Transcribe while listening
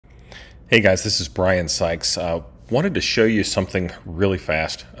Hey guys, this is Brian Sykes. Wanted to show you something really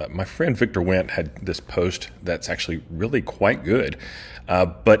fast. My friend Victor Wendt had this post that's actually really quite good.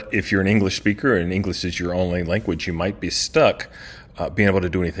 But if you're an English speaker and English is your only language, you might be stuck being able to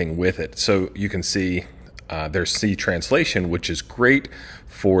do anything with it. So you can see there's C translation, which is great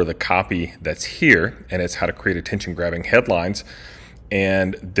for the copy that's here, and it's how to create attention-grabbing headlines.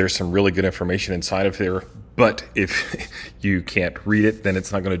 And there's some really good information inside of there. But if you can't read it, then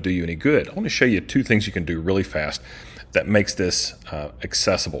it's not going to do you any good. I want to show you two things you can do really fast that makes this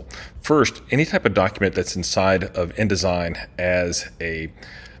accessible. First, any type of document that's inside of InDesign as a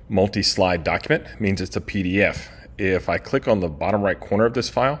multi-slide document means it's a PDF. If I click on the bottom right corner of this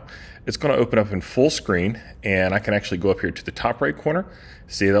file, it's going to open up in full screen, and I can actually go up here to the top right corner.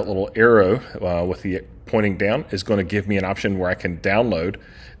 See that little arrow with the pointing down is going to give me an option where I can download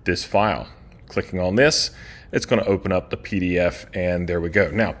this file. Clicking on this, it's going to open up the PDF, and there we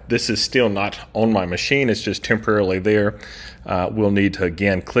go. Now, this is still not on my machine. It's just temporarily there. We'll need to,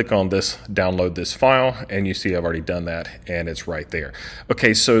 again, click on this, download this file, and you see I've already done that, and it's right there.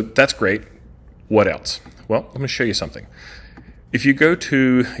 Okay, so that's great. What else? Well, let me show you something. If you go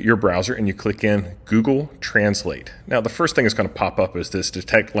to your browser and you click in Google Translate, now the first thing that's going to pop up is this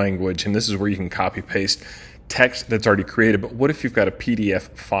detect language, and this is where you can copy paste text that's already created. But what if you've got a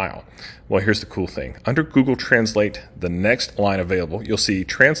PDF file? Well, here's the cool thing. Under Google Translate, the next line available, you'll see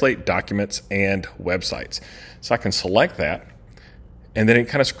Translate Documents and Websites. So I can select that, and then it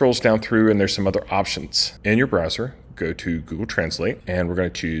kind of scrolls down through, and there's some other options. In your browser, go to Google Translate, and we're going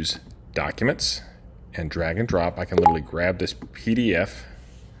to choose Documents, and drag and drop. I can literally grab this PDF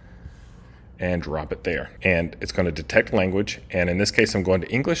and drop it there. And it's going to detect language, and in this case I'm going to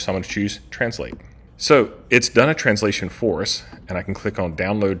English, so I'm going to choose Translate. So it's done a translation for us, and I can click on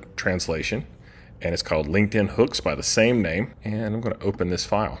Download Translation, and it's called LinkedIn Hooks by the same name, and I'm going to open this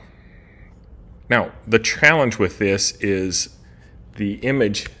file. Now, the challenge with this is the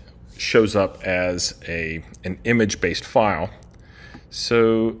image shows up as an image-based file,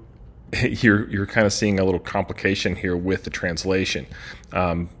 so you're kind of seeing a little complication here with the translation.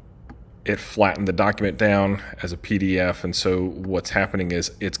 It flattened the document down as a PDF, and so what's happening is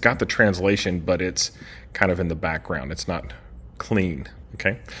it's got the translation, but it's kind of in the background. It's not clean,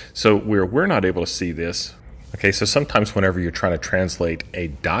 okay? So we're not able to see this. Okay, so sometimes whenever you're trying to translate a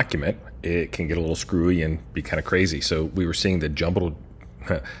document, it can get a little screwy and be kind of crazy. So we were seeing the jumbled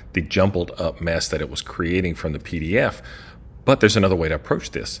up mess that it was creating from the PDF, but there's another way to approach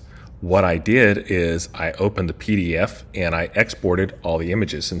this. What I did is I opened the PDF and I exported all the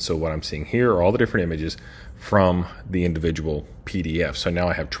images. And so what I'm seeing here are all the different images from the individual PDF. So now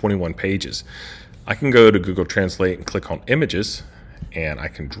I have 21 pages. I can go to Google Translate and click on Images, and I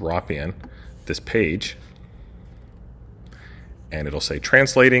can drop in this page, and it'll say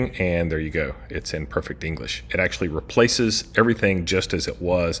translating, and there you go. It's in perfect English. It actually replaces everything just as it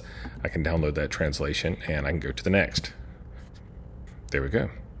was. I can download that translation, and I can go to the next. There we go.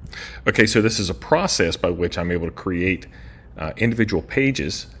 Okay, so this is a process by which I'm able to create individual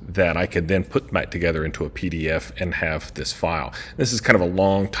pages that I could then put back together into a PDF and have this file. This is kind of a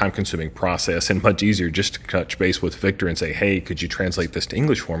long, time-consuming process, and much easier just to touch base with Victor and say, hey, could you translate this to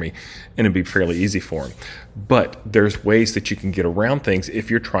English for me? And it'd be fairly easy for him. But there's ways that you can get around things if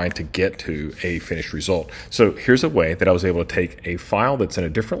you're trying to get to a finished result. So here's a way that I was able to take a file that's in a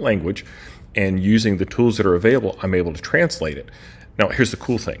different language, and using the tools that are available, I'm able to translate it. Now, here's the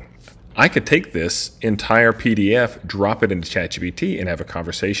cool thing. I could take this entire PDF, drop it into ChatGPT, and have a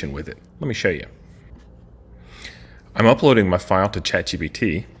conversation with it. Let me show you. I'm uploading my file to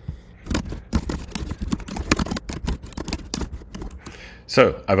ChatGPT.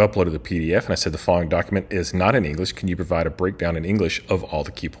 So I've uploaded the PDF, and I said the following document is not in English. Can you provide a breakdown in English of all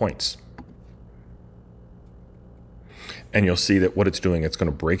the key points? And you'll see that what it's doing, it's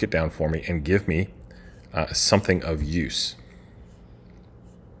going to break it down for me and give me something of use.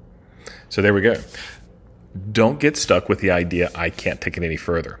 So there we go. Don't get stuck with the idea, I can't take it any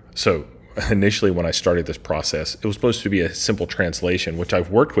further. So initially when I started this process, it was supposed to be a simple translation, which I've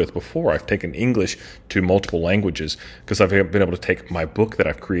worked with before. I've taken English to multiple languages because I've been able to take my book that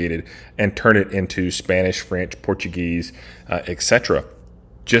I've created and turn it into Spanish, French, Portuguese, etc.,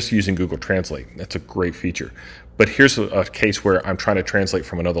 just using Google Translate. That's a great feature. But here's a case where I'm trying to translate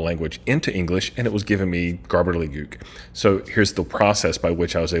from another language into English, and it was giving me gobbledygook. So here's the process by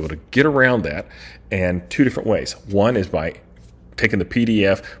which I was able to get around that, and two different ways. One is by taking the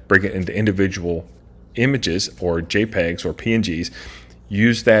PDF, breaking it into individual images or JPEGs or PNGs,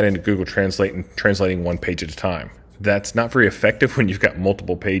 use that into Google Translate and translating one page at a time. That's not very effective when you've got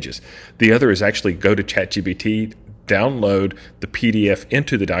multiple pages. The other is actually go to ChatGPT, download the PDF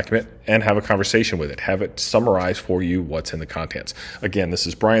into the document and have a conversation with it. Have it summarize for you what's in the contents. Again, this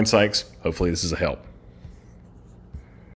is Brian Sykes. Hopefully this is a help.